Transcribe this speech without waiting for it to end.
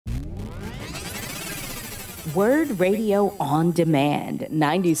Word Radio on Demand,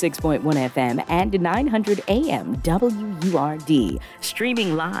 96.1 FM and 900 AM WURD.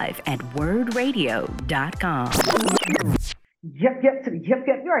 Streaming live at wordradio.com. Yep, to the yep.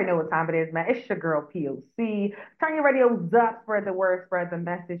 You already know what time it is, man. It's your girl P.O.C. Turn your radios up, spread the word, spread the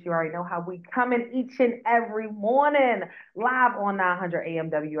message. You already know how we come in each and every morning, live on 900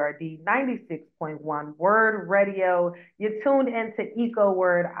 AM WRD, 96.1 Word Radio. You're tuned into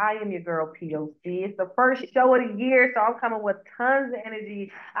EcoWURD. I am your girl P.O.C. It's the first show of the year, so I'm coming with tons of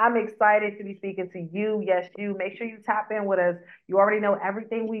energy. I'm excited to be speaking to you. Yes, you. Make sure you tap in with us. You already know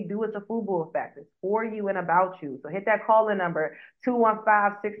everything we do is a FUBU effect. It's for you and about you. So hit that call-in number,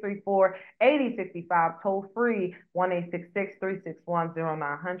 215-634-8065, toll free,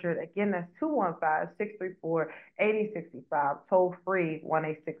 1-866-361-0900. Again, that's 215-634-8065, toll free,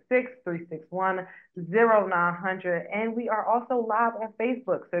 1-866-361-0900. And we are also live on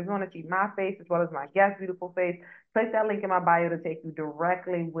Facebook. So if you want to see my face as well as my guest beautiful face, click that link in my bio to take you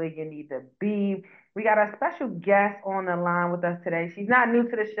directly where you need to be. We got a special guest on the line with us today. She's not new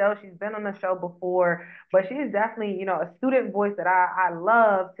to the show. She's been on the show before, but she is definitely, a student voice that I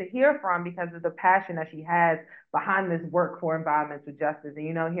love to hear from because of the passion that she has behind this work for environmental justice.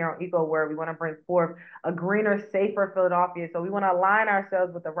 And, here on EcoWord, we want to bring forth a greener, safer Philadelphia. So we want to align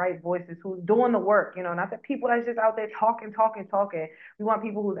ourselves with the right voices who's doing the work, not the people that's just out there talking. We want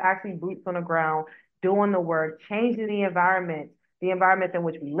people who's actually boots on the ground, doing the work, changing the environment in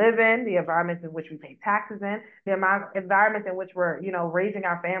which we live in, the environment in which we pay taxes in, the environment in which we're, raising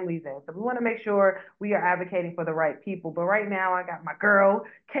our families in. So we want to make sure we are advocating for the right people. But right now, I got my girl,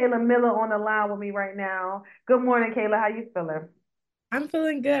 Kayla Miller, on the line with me right now. Good morning, Kayla. How you feeling? I'm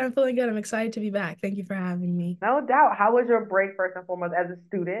feeling good. I'm excited to be back. Thank you for having me. No doubt. How was your break, first and foremost, as a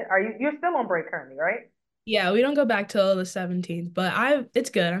student? You're still on break currently, right? Yeah, we don't go back till the 17th, but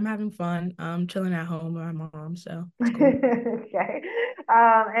it's good. I'm having fun. Chilling at home with my mom, so it's cool. Okay.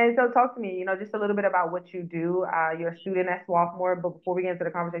 And so talk to me, just a little bit about what you do. You're a student at Swarthmore, but before we get into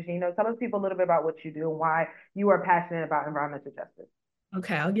the conversation, tell us people a little bit about what you do and why you are passionate about environmental justice.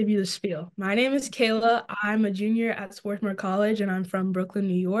 Okay, I'll give you the spiel. My name is Kayla. I'm a junior at Swarthmore College, and I'm from Brooklyn,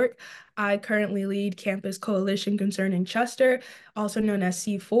 New York. I currently lead Campus Coalition Concerning Chester, also known as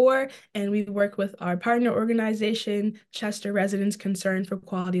C4, and we work with our partner organization, Chester Residents Concerned for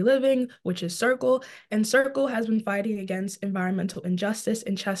Quality Living, which is Circle. And Circle has been fighting against environmental injustice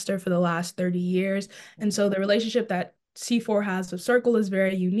in Chester for the last 30 years. And so the relationship that C4 has with Circle is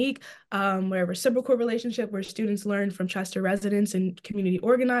very unique. We're a reciprocal relationship where students learn from Chester residents and community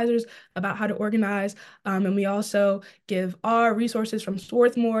organizers about how to organize. And we also give our resources from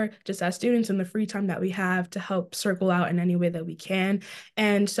Swarthmore just as students in the free time that we have to help Circle out in any way that we can.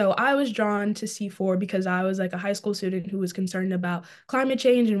 And so I was drawn to C4 because I was like a high school student who was concerned about climate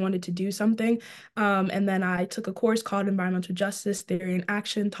change and wanted to do something. And then I took a course called Environmental Justice Theory and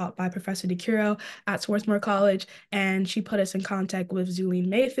Action taught by Professor DeCuro at Swarthmore College. And she put us in contact with Zuline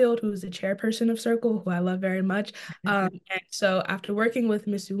Mayfield, who's the chairperson of Circle, who I love very much. And so after working with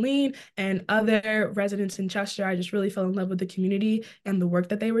Miss Zuline and other residents in Chester, I just really fell in love with the community and the work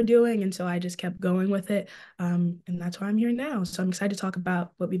that they were doing. And so I just kept going with it. And that's why I'm here now. So I'm excited to talk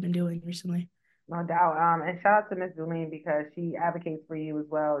about what we've been doing recently. No doubt. And shout out to Miss Zuline because she advocates for you as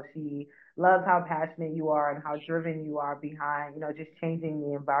well. She loves how passionate you are and how driven you are behind, just changing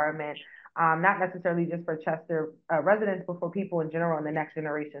the environment. Not necessarily just for Chester residents, but for people in general and the next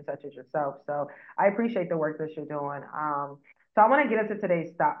generation, such as yourself. So I appreciate the work that you're doing. So I want to get into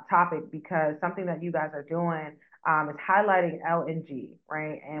today's topic because something that you guys are doing is highlighting LNG,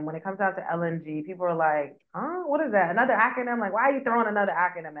 right? And when it comes down to LNG, people are like, huh, what is that? Another acronym? Like, why are you throwing another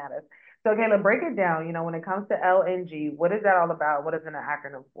acronym at us? So, Kayla, break it down. When it comes to LNG, what is that all about? What is it an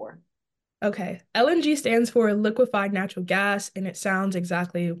acronym for? Okay, LNG stands for liquefied natural gas, and it sounds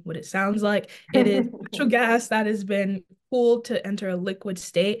exactly what it sounds like. It is natural gas that has been cooled to enter a liquid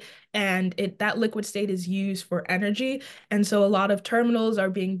state, and that liquid state is used for energy. And so a lot of terminals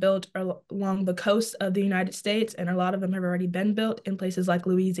are being built along the coast of the United States, and a lot of them have already been built in places like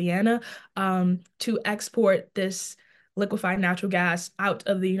Louisiana to export this liquefied natural gas out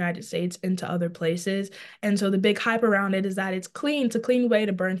of the United States into other places. And so the big hype around it is that it's clean. It's a clean way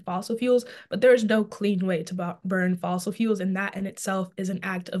to burn fossil fuels, but there's no clean way to burn fossil fuels. And that in itself is an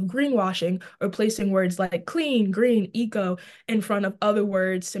act of greenwashing or placing words like clean, green, eco in front of other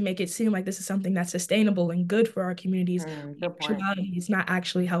words to make it seem like this is something that's sustainable and good for our communities. Good point. Actuality, it's not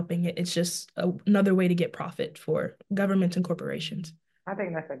actually helping it. It's just another way to get profit for governments and corporations. I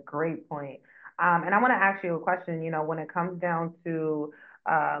think that's a great point. And I want to ask you a question. When it comes down to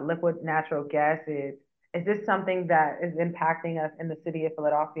liquid natural gases, Is this something that is impacting us in the city of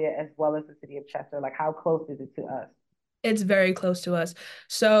Philadelphia as well as the city of Chester? Like, how close is it to us? It's very close to us.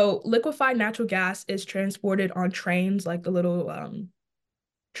 So liquefied natural gas is transported on trains, like the little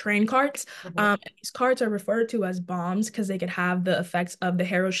train carts. Mhm. And these carts are referred to as bombs because they could have the effects of the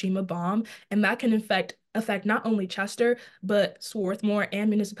Hiroshima bomb, and that can affect not only Chester but Swarthmore and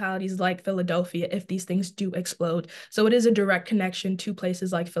municipalities like Philadelphia if these things do explode. So it is a direct connection to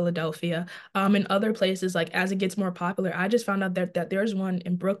places like Philadelphia. And other places, like as it gets more popular, I just found out that there's one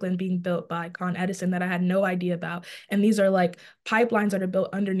in Brooklyn being built by Con Edison that I had no idea about. And these are like pipelines that are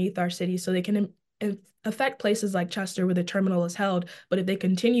built underneath our city so they can affect places like Chester where the terminal is held. But if they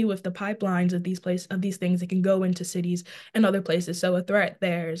continue with the pipelines of these things, it can go into cities and other places. So a threat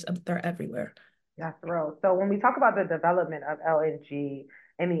there is a threat everywhere. That's real. So when we talk about the development of LNG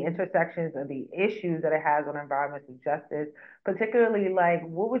and the intersections of the issues that it has on environmental justice, particularly like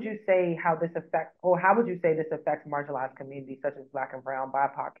what would you say how this affects, or how would you say this affects marginalized communities such as Black and Brown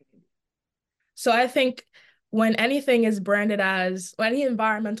BIPOC communities? So I think when anything is branded as, when any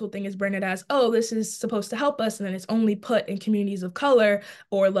environmental thing is branded as, oh, this is supposed to help us, and then it's only put in communities of color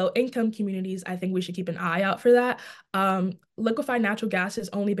or low income communities, I think we should keep an eye out for that. Liquefied natural gas has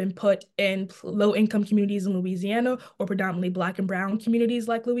only been put in low income communities in Louisiana or predominantly Black and Brown communities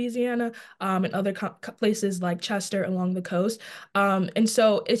like Louisiana, and other places like Chester along the coast. And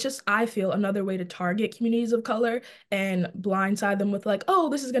so it's just, I feel, another way to target communities of color and blindside them with like, oh,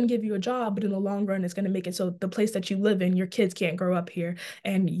 this is going to give you a job, but in the long run, it's going to make it so the place that you live in, your kids can't grow up here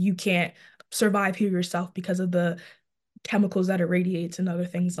and you can't survive here yourself because of the chemicals that it radiates and other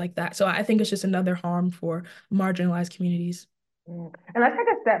things like that. So I think it's just another harm for marginalized communities. And let's take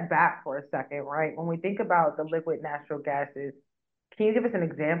a step back for a second, right? When we think about the liquid natural gases, can you give us an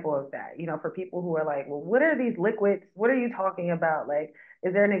example of that? You know, for people who are like, well, what are these liquids? What are you talking about? Like,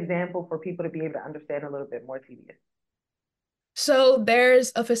 is there an example for people to be able to understand a little bit more tedious? So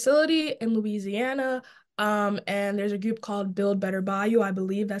there's a facility in Louisiana, and there's a group called Build Better Bayou, I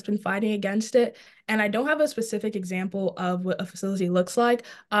believe, that's been fighting against it. And I don't have a specific example of what a facility looks like,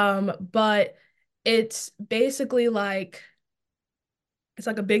 but it's basically like it's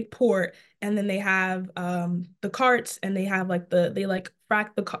like a big port, and then they have the carts, and they have like they like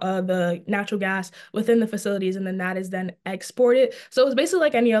frack the natural gas within the facilities, and then that is then exported. So it's basically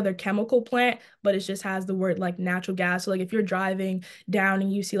like any other chemical plant, but it just has the word like natural gas. So like if you're driving down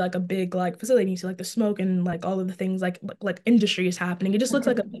and you see like a big like facility and you see like the smoke and like all of the things like industry is happening, it just looks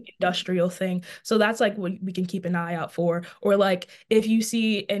like a big industrial thing. So that's like what we can keep an eye out for. Or like if you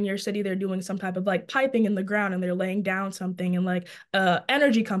see in your city they're doing some type of like piping in the ground and they're laying down something, and like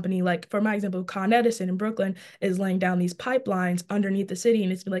energy company, like for my example, Con Edison in Brooklyn is laying down these pipelines underneath the city,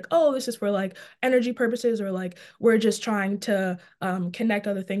 and it's like, oh, this is for like energy purposes, or like we're just trying to connect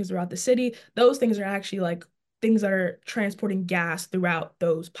other things throughout the city. Those things are actually like things that are transporting gas throughout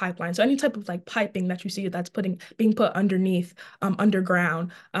those pipelines. So any type of like piping that you see that's being put underneath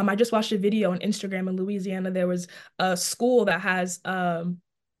underground. I just watched a video on Instagram in Louisiana. There was a school that has a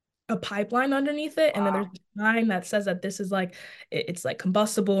pipeline underneath it, and then there's Wow. a sign that says that this is like it's like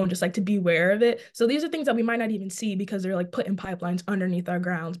combustible and just like to be aware of it. So these are things that we might not even see because they're like put in pipelines underneath our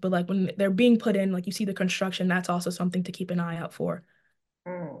grounds, but like when they're being put in, like you see the construction, that's also something to keep an eye out for.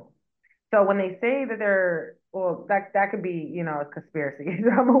 Mm. So when they say that they're, well, that could be, a conspiracy. So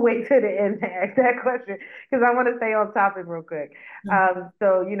I'm gonna wait to the end to ask that question because I want to stay on topic real quick.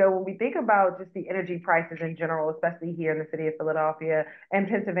 So when we think about just the energy prices in general, especially here in the city of Philadelphia and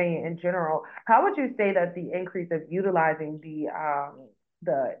Pennsylvania in general, how would you say that the increase of utilizing the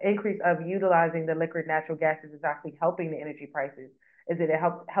liquid natural gases is actually helping the energy prices? Is it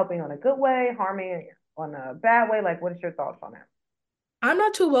helping on a good way, harming on a bad way? Like, what is your thoughts on that? I'm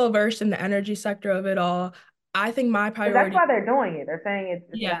not too well versed in the energy sector of it all. I think my But that's priority. why they're doing it. They're saying it's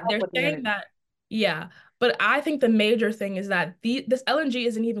to Yeah, help they're with the saying energy. that, yeah. But I think the major thing is that this LNG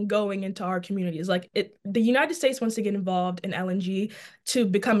isn't even going into our communities. Like the United States wants to get involved in LNG to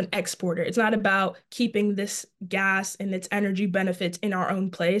become an exporter. It's not about keeping this gas and its energy benefits in our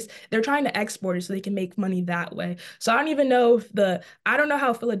own place. They're trying to export it so they can make money that way. So I don't even know if I don't know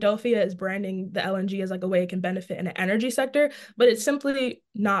how Philadelphia is branding the LNG as like a way it can benefit in the energy sector, but it's simply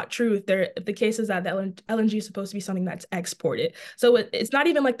not true if the case is that the LNG is supposed to be something that's exported. So it's not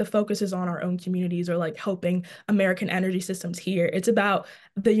even like the focus is on our own communities or like helping American energy systems here. It's about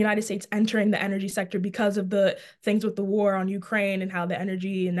the United States entering the energy sector because of the things with the war on Ukraine and how the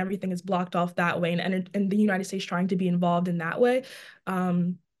energy and everything is blocked off that way, and the United States trying to be involved in that way.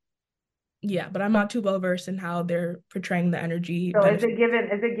 Um, yeah, but I'm not too well versed in how they're portraying the energy So benefit.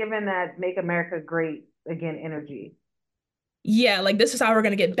 is it given that make America great again energy? Yeah, like this is how we're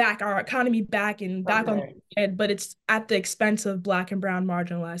going to get back our economy back and back on Okay. the head, but it's at the expense of Black and brown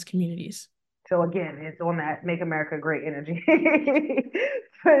marginalized communities. So again, it's on that make America great energy.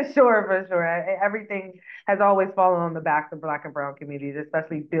 For sure, for sure. Everything has always fallen on the backs of Black and brown communities,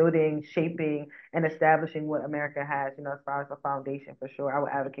 especially building, shaping, and establishing what America has, as far as a foundation, for sure. I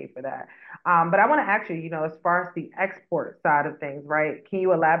would advocate for that. But I want to ask you, as far as the export side of things, right? Can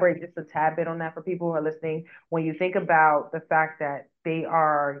you elaborate just a tad bit on that for people who are listening? When you think about the fact that they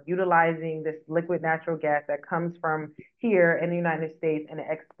are utilizing this liquid natural gas that comes from here in the United States and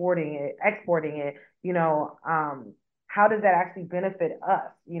exporting it, how does that actually benefit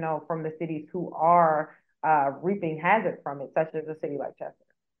us, from the cities who are reaping hazard from it, such as a city like Chester?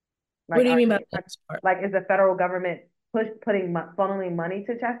 What Like, do you mean by the next part? is the federal government funneling money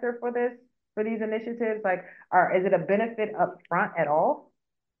to Chester for these initiatives? Like, is it a benefit up front at all?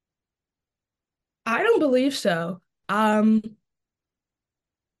 I don't believe so. Um,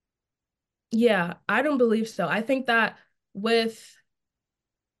 yeah, I don't believe so. I think that with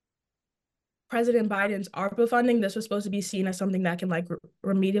President Biden's ARPA funding, this was supposed to be seen as something that can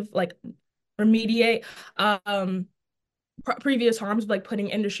remediate um previous harms, like putting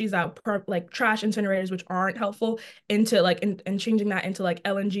industries out like trash incinerators, which aren't helpful, into like and changing that into like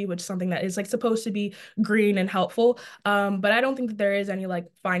LNG, which is something that is like supposed to be green and helpful. But I don't think that there is any like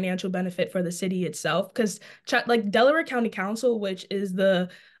financial benefit for the city itself, because like Delaware County Council, which is the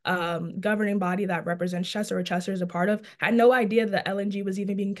governing body that represents Chester, or Chester is a part of, had no idea that LNG was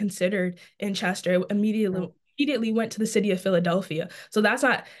even being considered in Chester. It immediately went to the city of Philadelphia. So that's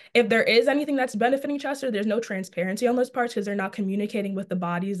not, if there is anything that's benefiting Chester, there's no transparency on those parts because they're not communicating with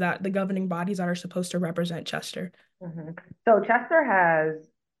the governing bodies that are supposed to represent Chester. Mm-hmm. So Chester has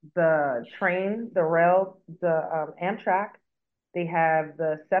the train, the rail, the Amtrak. They have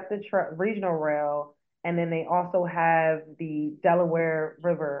the SEPTA regional rail, and then they also have the Delaware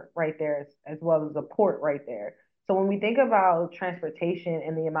River right there, as well as a port right there. So when we think about transportation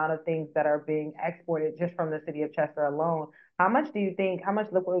and the amount of things that are being exported just from the city of Chester alone, how much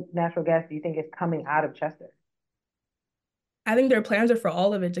liquid natural gas do you think is coming out of Chester? I think their plans are for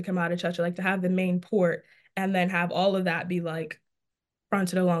all of it to come out of Chester, like to have the main port and then have all of that be like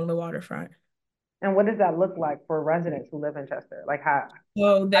fronted along the waterfront. And what does that look like for residents who live in Chester? Like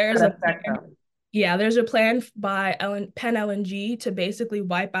So how there's does a it affect plan. them? Yeah, there's a plan by Penn LNG to basically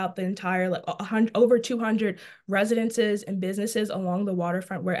wipe out the entire like over 200 residences and businesses along the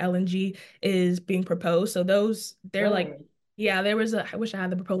waterfront where LNG is being proposed. So they're like, Really? yeah, I wish I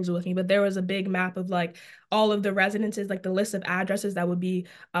had the proposal with me, but there was a big map of like all of the residences, like the list of addresses that would be,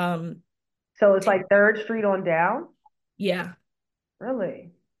 So it's like Third Street on down? yeah.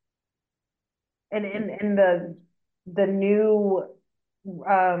 Really? And the new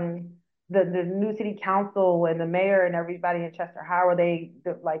um the new city council and the mayor and everybody in Chester, how are they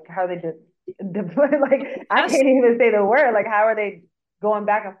like I can't even say the word. Like how are they going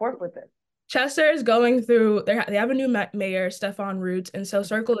back and forth with this? Chester is going through, they have a new mayor, Stefan Roots, and so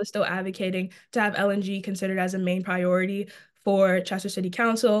Circle is still advocating to have LNG considered as a main priority for Chester City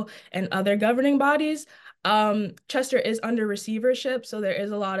Council and other governing bodies. Chester is under receivership, so there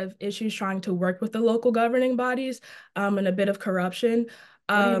is a lot of issues trying to work with the local governing bodies, and a bit of corruption.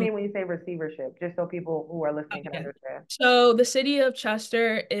 What do you Um, mean when you say receivership? Just so people who are listening can Okay. understand. So the city of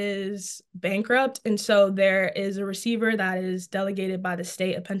Chester is bankrupt, and so there is a receiver that is delegated by the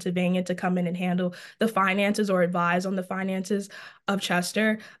state of Pennsylvania to come in and handle the finances or advise on the finances of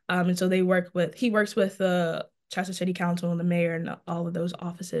Chester. And so he works with the Chester City Council and the mayor and all of those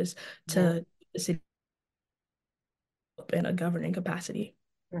offices Mhm. to the city in a governing capacity.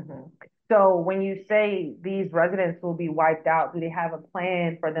 Hmm. So when you say these residents will be wiped out, do they have a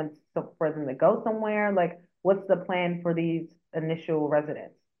plan for them to go somewhere? Like, what's the plan for these initial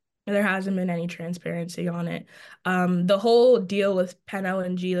residents? There hasn't been any transparency on it. The whole deal with Penn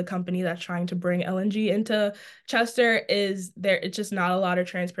LNG, the company that's trying to bring LNG into Chester, is there. It's just not a lot of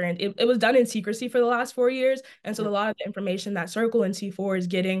transparency. It was done in secrecy for the last 4 years, and so a lot of the information that Circle and C4 is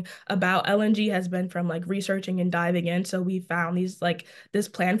getting about LNG has been from like researching and diving in. So we found this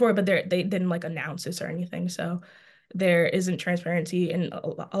plan for it, but they didn't like announce this or anything. So there isn't transparency, and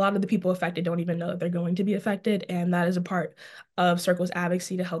a lot of the people affected don't even know that they're going to be affected, and that is a part of Circle's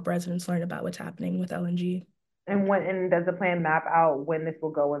advocacy to help residents learn about what's happening with LNG. And does the plan map out when this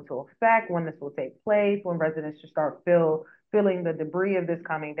will go into effect, when this will take place, when residents should start feeling the debris of this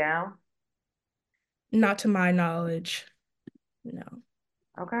coming down? Not to my knowledge, no.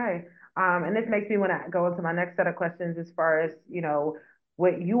 Okay. And this makes me want to go into my next set of questions as far as,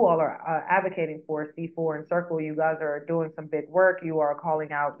 what you all are advocating for, C4 and Circle. You guys are doing some big work. You are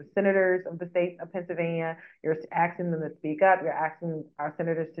calling out the senators of the state of Pennsylvania. You're asking them to speak up. You're asking our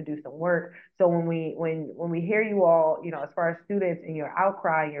senators to do some work. So when we hear you all, as far as students and your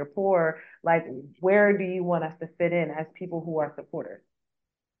outcry and your pour, like, where do you want us to fit in as people who are supporters?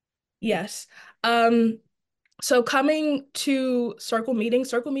 Yes. So coming to circle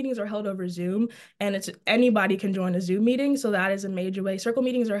meetings are held over Zoom, and it's anybody can join a Zoom meeting. So that is a major way. Circle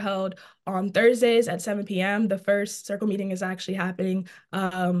meetings are held on Thursdays at 7 p.m. The first circle meeting is actually happening,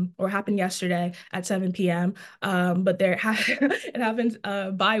 or happened yesterday at 7 p.m. But it happens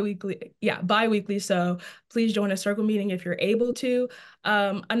bi-weekly. Yeah, bi-weekly. So please join a circle meeting if you're able to.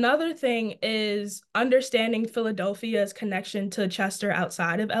 Another thing is understanding Philadelphia's connection to Chester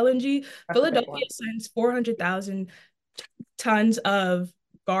outside of LNG. That's a big Philadelphia one. sends 400,000 tons of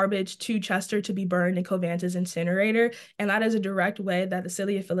garbage to Chester to be burned in Covanta's incinerator. And that is a direct way that the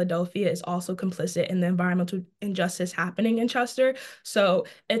city of Philadelphia is also complicit in the environmental injustice happening in Chester. So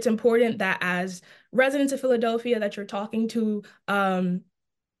it's important that as residents of Philadelphia that you're talking to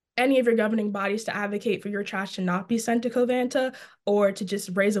any of your governing bodies to advocate for your trash to not be sent to Covanta or to just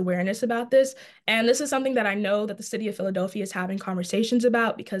raise awareness about this. And this is something that I know that the city of Philadelphia is having conversations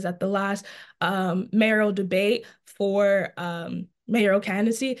about, because at the last mayoral debate for mayoral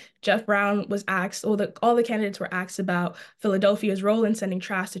candidacy, Jeff Brown was asked, all the candidates were asked about Philadelphia's role in sending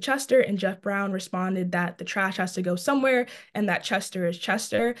trash to Chester, and Jeff Brown responded that the trash has to go somewhere and that Chester is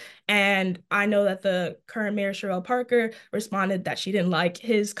Chester. And I know that the current mayor, Sherelle Parker, responded that she didn't like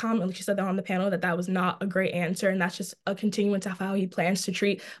his comment. She said that on the panel that that was not a great answer, and that's just a continuance of how he plans to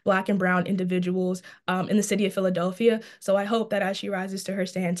treat Black and Brown individuals in the city of Philadelphia. So I hope that as she rises to her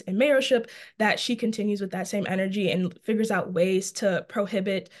stance in mayorship, that she continues with that same energy and figures out ways to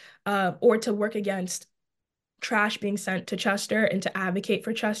prohibit or to work against trash being sent to Chester and to advocate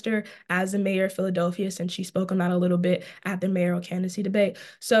for Chester as the mayor of Philadelphia, since she spoke on that a little bit at the mayoral candidacy debate.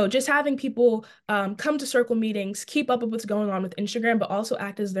 So just having people come to circle meetings, keep up with what's going on with Instagram, but also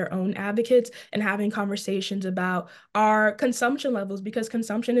act as their own advocates and having conversations about our consumption levels, because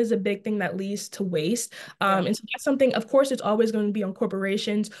consumption is a big thing that leads to waste. Yeah. And so that's something, of course, it's always going to be on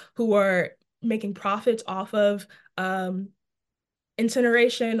corporations who are making profits off of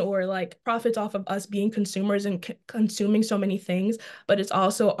incineration, or like profits off of us being consumers and consuming so many things. But it's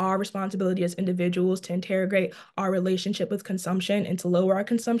also our responsibility as individuals to interrogate our relationship with consumption and to lower our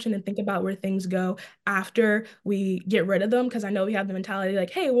consumption and think about where things go after we get rid of them. Because I know we have the mentality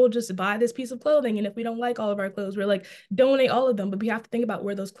like, hey, we'll just buy this piece of clothing, and if we don't like all of our clothes, we're like, donate all of them. But we have to think about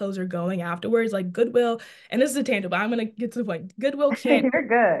where those clothes are going afterwards. Like Goodwill, and this is a tangent, but I'm gonna get to the point. You're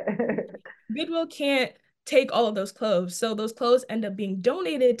good. Goodwill can't take all of those clothes. So those clothes end up being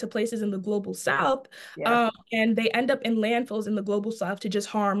donated to places in the global south, Yeah. and they end up in landfills in the global south to just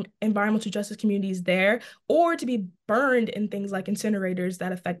harm environmental justice communities there, or to be burned in things like incinerators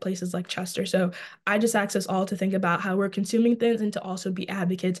that affect places like Chester. So I just ask us all to think about how we're consuming things and to also be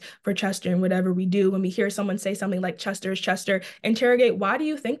advocates for Chester in whatever we do. When we hear someone say something like Chester is Chester, interrogate, why do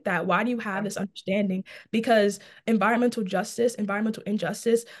you think that? Why do you have this understanding? Because environmental justice, environmental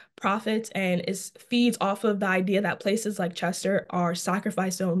injustice profits and is feeds off of the idea that places like Chester are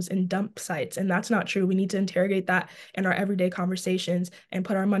sacrifice zones and dump sites. And that's not true. We need to interrogate that in our everyday conversations and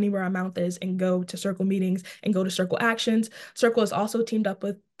put our money where our mouth is and go to circle meetings and go to circle actions. Circle has also teamed up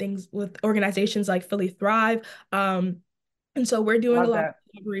with organizations like Philly Thrive. And so we're doing a Love lot of that.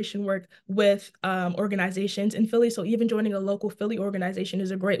 collaboration work with organizations in Philly. So even joining a local Philly organization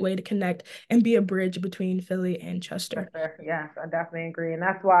is a great way to connect and be a bridge between Philly and That's Chester. fair. Yes, I definitely agree. And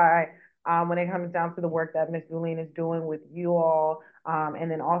that's why when it comes down to the work that Miss Julian is doing with you all, and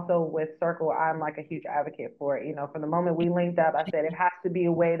then also with Circle, I'm like a huge advocate for it. From the moment we linked up, I said it has to be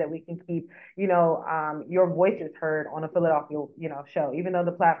a way that we can keep, your voices heard on a Philadelphia, show. Even though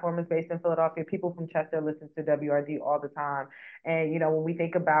the platform is based in Philadelphia, people from Chester listen to WRD all the time. And when we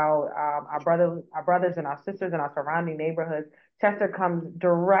think about our brothers and our sisters in our surrounding neighborhoods, Chester comes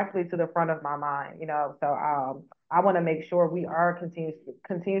directly to the front of my mind. So I want to make sure we are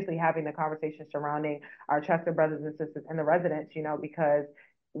continuously having the conversation surrounding our Chester brothers and sisters and the residents, because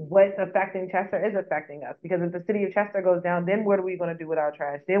what's affecting Chester is affecting us. Because if the city of Chester goes down, then what are we going to do with our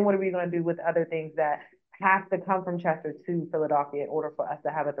trash? Then what are we going to do with other things that have to come from Chester to Philadelphia in order for us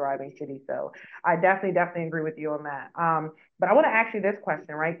to have a thriving city? So I definitely agree with you on that. But I want to ask you this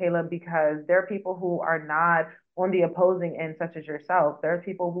question, right, Caleb? Because there are people who are not on the opposing end, such as yourself. There are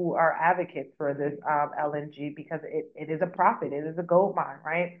people who are advocates for this LNG because it is a profit, it is a gold mine,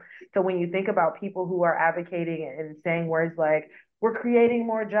 right? So when you think about people who are advocating and saying words like, we're creating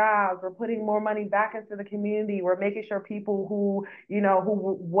more jobs, we're putting more money back into the community, we're making sure people who,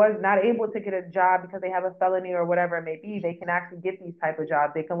 who was not able to get a job because they have a felony or whatever it may be, they can actually get these type of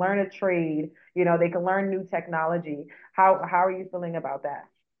jobs. They can learn a trade, they can learn new technology. How are you feeling about that?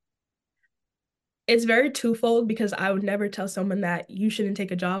 It's very twofold because I would never tell someone that you shouldn't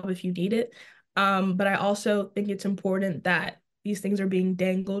take a job if you need it. But I also think it's important that these things are being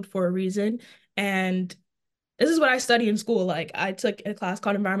dangled for a reason. And this is what I study in school. Like I took a class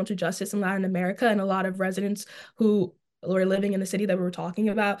called Environmental Justice in Latin America, and a lot of residents who were living in the city that we were talking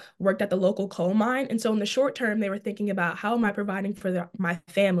about worked at the local coal mine. And so in the short term, they were thinking about how am I providing for my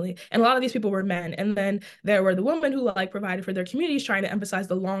family? And a lot of these people were men. And then there were the women who like provided for their communities, trying to emphasize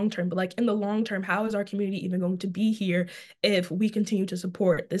the long term. But like in the long term, how is our community even going to be here if we continue to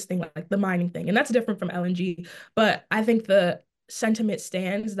support this thing like the mining thing? And that's different from LNG. But I think the sentiment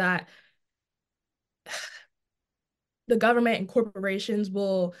stands that the government and corporations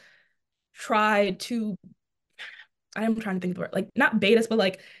will try to, I'm trying to think of the word, like not bait us, but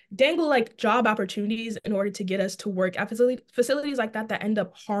like dangle like job opportunities in order to get us to work at facilities like that end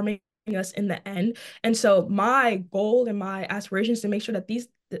up harming us in the end. And so my goal and my aspiration is to make sure that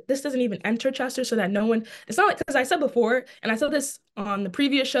this doesn't even enter Chester, so that no one, it's not like, because I said before, and I said this on the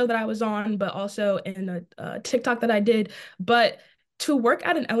previous show that I was on, but also in a TikTok that I did, but to work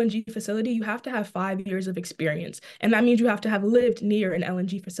at an LNG facility, you have to have 5 years of experience. And that means you have to have lived near an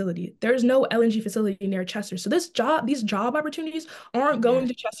LNG facility. There's no LNG facility near Chester. So these job opportunities aren't going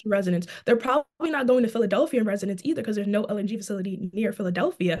to Chester residents. They're probably not going to Philadelphia residents either, because there's no LNG facility near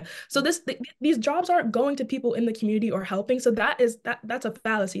Philadelphia. So these jobs aren't going to people in the community or helping. So that's a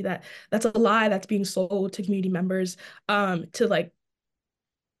fallacy. That's a lie that's being sold to community members to like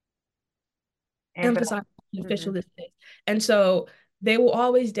emphasize how beneficial this is. And so they will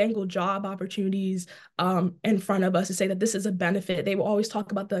always dangle job opportunities in front of us to say that this is a benefit. They will always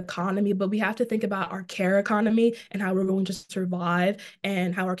talk about the economy, but we have to think about our care economy and how we're going to survive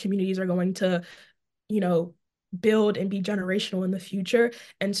and how our communities are going to, build and be generational in the future.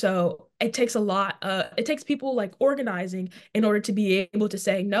 And so it takes it takes people like organizing in order to be able to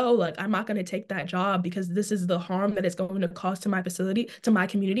say, no, like I'm not going to take that job because this is the harm that it's going to cause to my facility, to my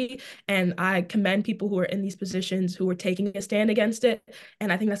community. And I commend people who are in these positions who are taking a stand against it.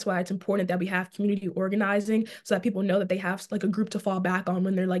 And I think that's why it's important that we have community organizing so that people know that they have like a group to fall back on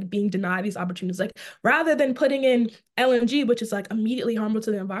when they're like being denied these opportunities. Like rather than putting in LNG, which is like immediately harmful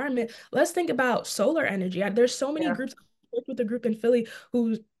to the environment, let's think about solar energy. There's so many groups. I worked with a group in Philly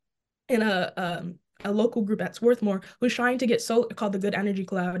who's in a local group at Swarthmore who's trying to get solar, called the Good Energy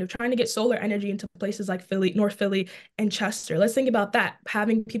Collaborative, trying to get solar energy into places like Philly, North Philly, and Chester. Let's think about that,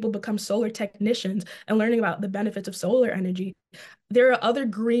 having people become solar technicians and learning about the benefits of solar energy. There are other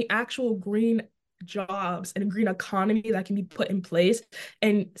actual green jobs and a green economy that can be put in place,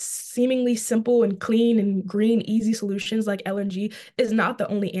 and seemingly simple and clean and green easy solutions like LNG is not the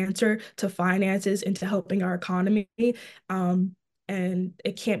only answer to finances and to helping our economy. And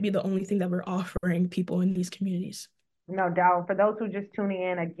it can't be the only thing that we're offering people in these communities. No doubt. For those who just tuning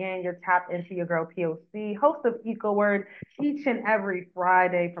in, again, you're tapped into your girl P.OC, host of EcoWURD, each and every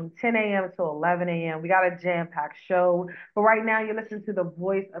Friday from 10 a.m. to 11 a.m. We got a jam-packed show. But right now, you're listening to the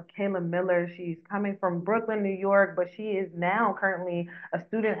voice of Kayla Miller. She's coming from Brooklyn, New York, but she is now currently a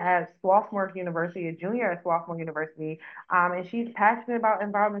student at Swarthmore University, a junior at Swarthmore University. And she's passionate about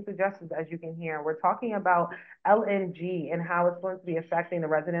environmental justice, as you can hear. We're talking about LNG and how it's going to be affecting the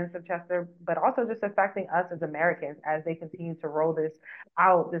residents of Chester, but also just affecting us as Americans as they continue to roll this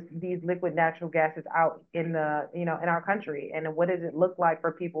out, these liquid natural gases out in in our country. And what does it look like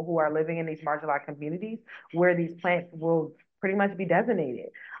for people who are living in these marginalized communities where these plants will pretty much be designated?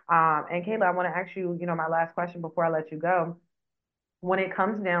 And Kayla, I want to ask you, my last question before I let you go. When it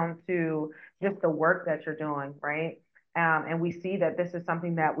comes down to just the work that you're doing, right? And we see that this is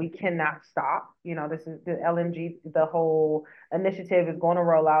something that we cannot stop. This is the LNG, the whole initiative is going to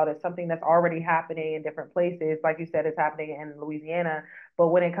roll out. It's something that's already happening in different places. Like you said, it's happening in Louisiana. But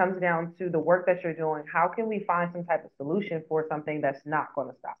when it comes down to the work that you're doing, how can we find some type of solution for something that's not going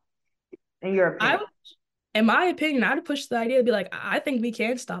to stop, in your opinion? In my opinion, I'd push the idea to be like, I think we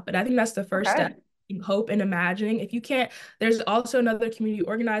can stop it. I think that's the first step. Hope and imagining. If you can't, there's also another community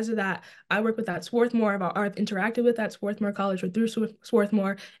organizer that I work with at Swarthmore, I've interacted with at Swarthmore College or through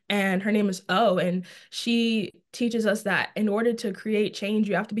Swarthmore, and her name is O, and she teaches us that in order to create change,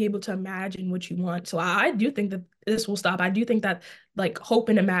 you have to be able to imagine what you want. So I do think that this will stop. I do think that like hope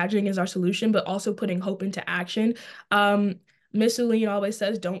and imagining is our solution, but also putting hope into action. Miss Uline always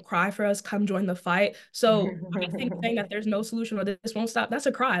says, don't cry for us, come join the fight. So I think saying that there's no solution or this won't stop, that's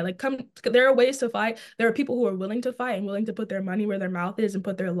a cry. Like, come, there are ways to fight. There are people who are willing to fight and willing to put their money where their mouth is and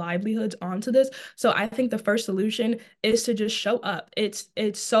put their livelihoods onto this. So I think the first solution is to just show up. It's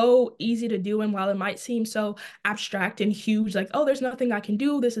so easy to do. And while it might seem so abstract and huge, like, oh, there's nothing I can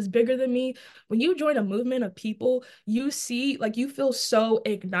do, this is bigger than me. When you join a movement of people, you see, like, you feel so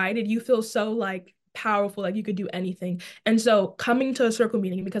ignited, you feel so like powerful, like you could do anything. And so coming to a circle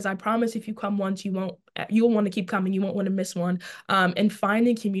meeting, because I promise if you come once, you'll want to keep coming, you won't want to miss one. And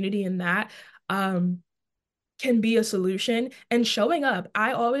finding community in that can be a solution. And showing up,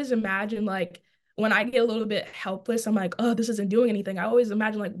 I always imagine, like, when I get a little bit helpless, I'm like, oh, this isn't doing anything. I always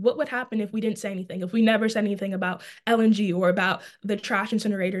imagine, like, what would happen if we didn't say anything, if we never said anything about LNG or about the trash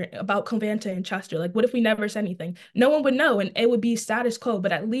incinerator, about Covanta and Chester? Like, what if we never said anything? No one would know, and it would be status quo.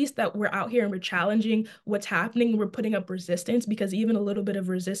 But at least that we're out here and we're challenging what's happening. We're putting up resistance, because even a little bit of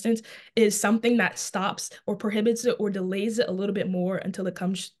resistance is something that stops or prohibits it or delays it a little bit more until it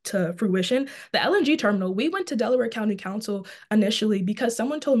comes to fruition. The LNG terminal, we went to Delaware County Council initially because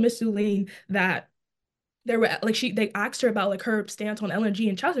someone told Miss Uline that they asked her about like her stance on LNG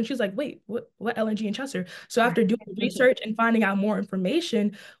in Chester, and she's like, wait, what LNG in Chester? So after doing research and finding out more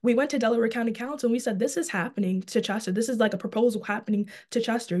information, we went to Delaware County Council and we said, this is happening to Chester. This is like a proposal happening to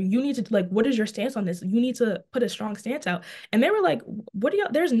Chester. You need to, like, what is your stance on this? You need to put a strong stance out. And they were like,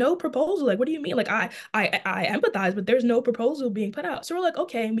 there's no proposal. Like, what do you mean? Like, I empathize, but there's no proposal being put out. So we're like,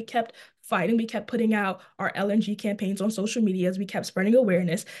 okay. And we kept fighting. We kept putting out our LNG campaigns on social media as we kept spreading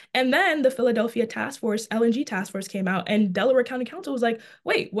awareness. And then the Philadelphia LNG task force came out, and Delaware County Council was like,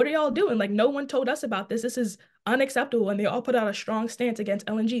 wait, what are y'all doing? Like, no one told us about this. This is unacceptable. And they all put out a strong stance against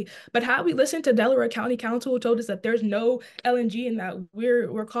LNG. But had we listened to Delaware County Council, who told us that there's no LNG and that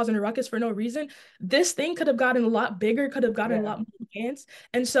we're causing a ruckus for no reason, this thing could have gotten a lot bigger, could have gotten a lot more hands.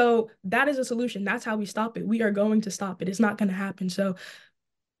 And so that is a solution. That's how we stop it. We are going to stop it. It's not going to happen. So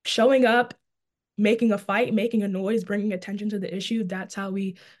showing up, making a fight, making a noise, bringing attention to the issue, that's how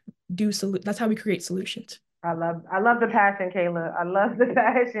we create solutions. I love the passion, Kayla. I love the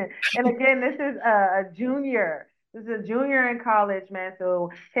passion. And again, this is a junior. This is a junior in college, man.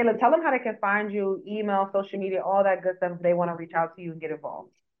 So Kayla, tell them how they can find you, email, social media, all that good stuff if they want to reach out to you and get involved.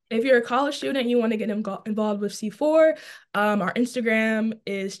 If you're a college student and you want to get involved with C4, our Instagram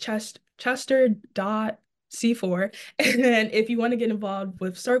is chester.C4. And then if you want to get involved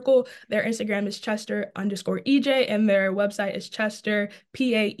with Circle, their Instagram is Chester_EJ, and their website is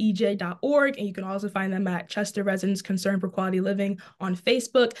chesterpaej.org. And you can also find them at Chester Residents Concern for Quality Living on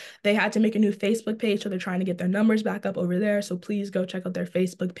Facebook. They had to make a new Facebook page, so they're trying to get their numbers back up over there. So please go check out their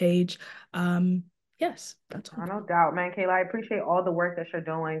Facebook page. Yes, that's all. No doubt, man. Kayla, I appreciate all the work that you're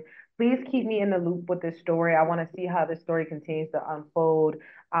doing. Please keep me in the loop with this story. I want to see how this story continues to unfold.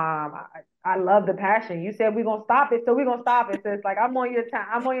 I love the passion. You said we're gonna stop it, so we're gonna stop it. So it's like I'm on your time,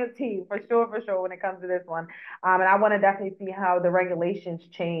 I'm on your team for sure when it comes to this one. And I want to definitely see how the regulations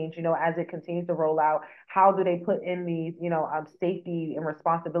change, as it continues to roll out. How do they put in these, safety and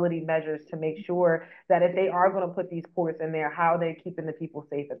responsibility measures to make sure that if they are going to put these ports in there, how they're keeping the people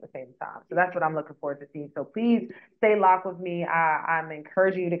safe at the same time. So that's what I'm looking forward to seeing. So please stay locked with me. I'm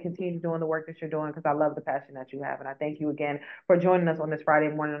encouraging you to continue doing the work that you're doing, because I love the passion that you have. And I thank you again for joining us on this Friday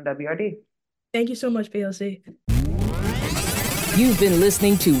morning on WRD. Thank you so much, P.OC. You've been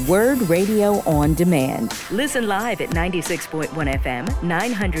listening to WURD Radio On Demand. Listen live at 96.1 FM,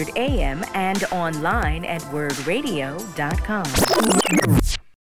 900 AM, and online at wordradio.com.